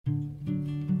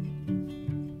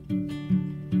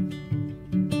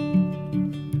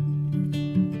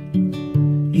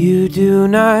You do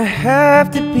not have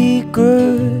to be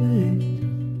good.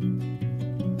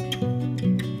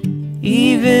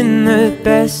 Even the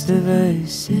best of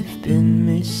us have been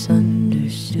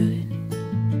misunderstood.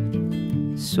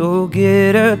 So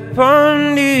get up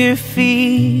onto your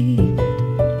feet.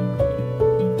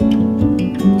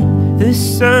 The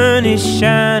sun is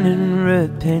shining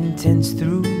repentance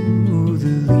through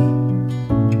the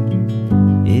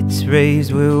leaf. Its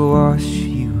rays will wash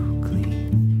you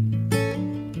clean.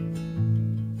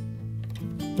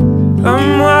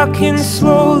 I'm walking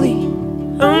slowly,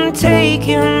 I'm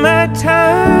taking my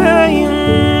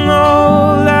time.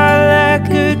 All I like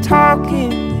her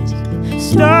talking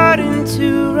is starting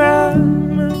to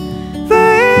rhyme.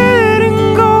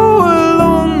 Letting go of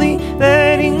lonely,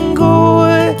 letting go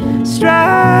of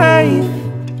strife.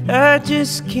 I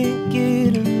just can't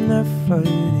get enough of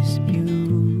this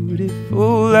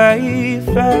beautiful life.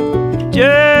 I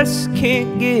just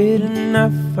can't get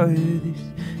enough of this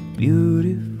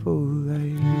beautiful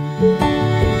life.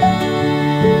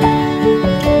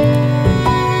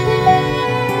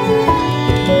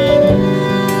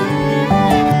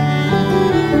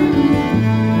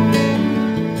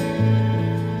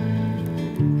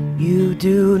 You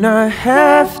do not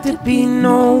have to be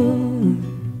known.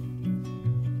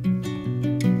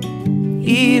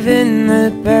 Even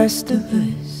the best of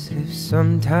us have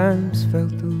sometimes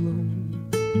felt alone.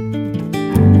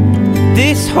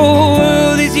 This whole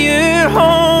world is your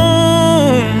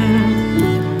home.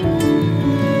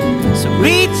 So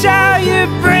reach out your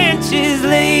branches,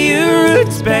 lay your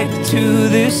roots back to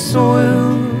the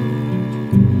soil,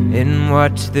 and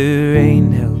watch the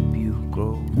rain help you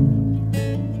grow.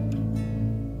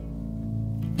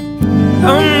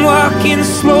 I'm walking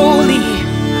slowly,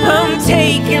 I'm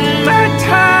taking my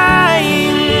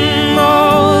time.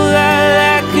 All I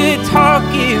like her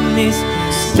talking is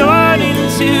starting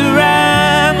to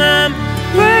rhyme. I'm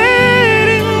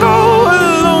letting go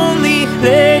of lonely,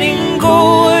 letting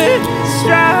go of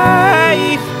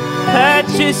strife. I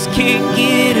just can't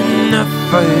get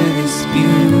enough of this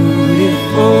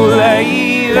beautiful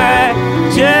life. I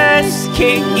just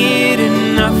can't get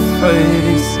enough of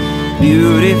this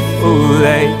beautiful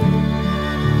life.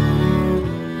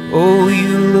 Oh,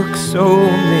 you look so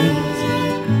amazing.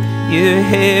 Your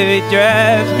hair, it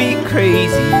drives me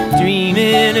crazy.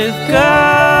 Dreaming of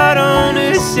God on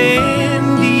a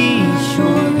sandy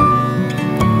shore,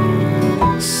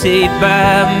 saved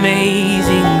by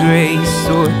amazing grace.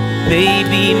 Or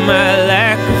maybe my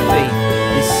lack of faith.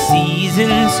 The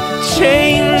seasons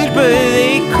change, but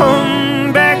they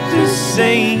come back the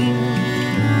same.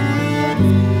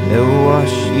 They'll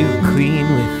wash you clean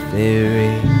with their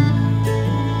rain.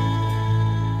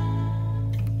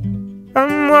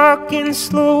 I'm walking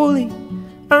slowly,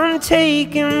 I'm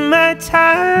taking my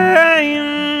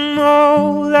time.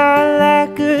 All I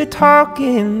like her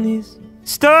talking is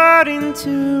starting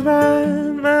to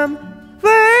rhyme. I'm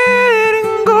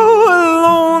letting go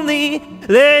of lonely,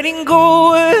 letting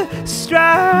go of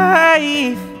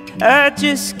strife. I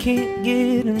just can't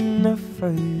get enough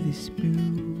of this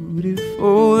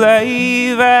beautiful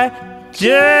life. I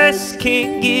just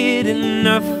can't get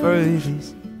enough of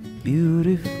this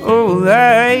beautiful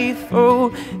life.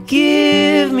 Oh,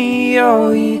 give me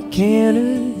all you can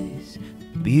of this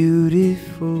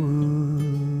beautiful life.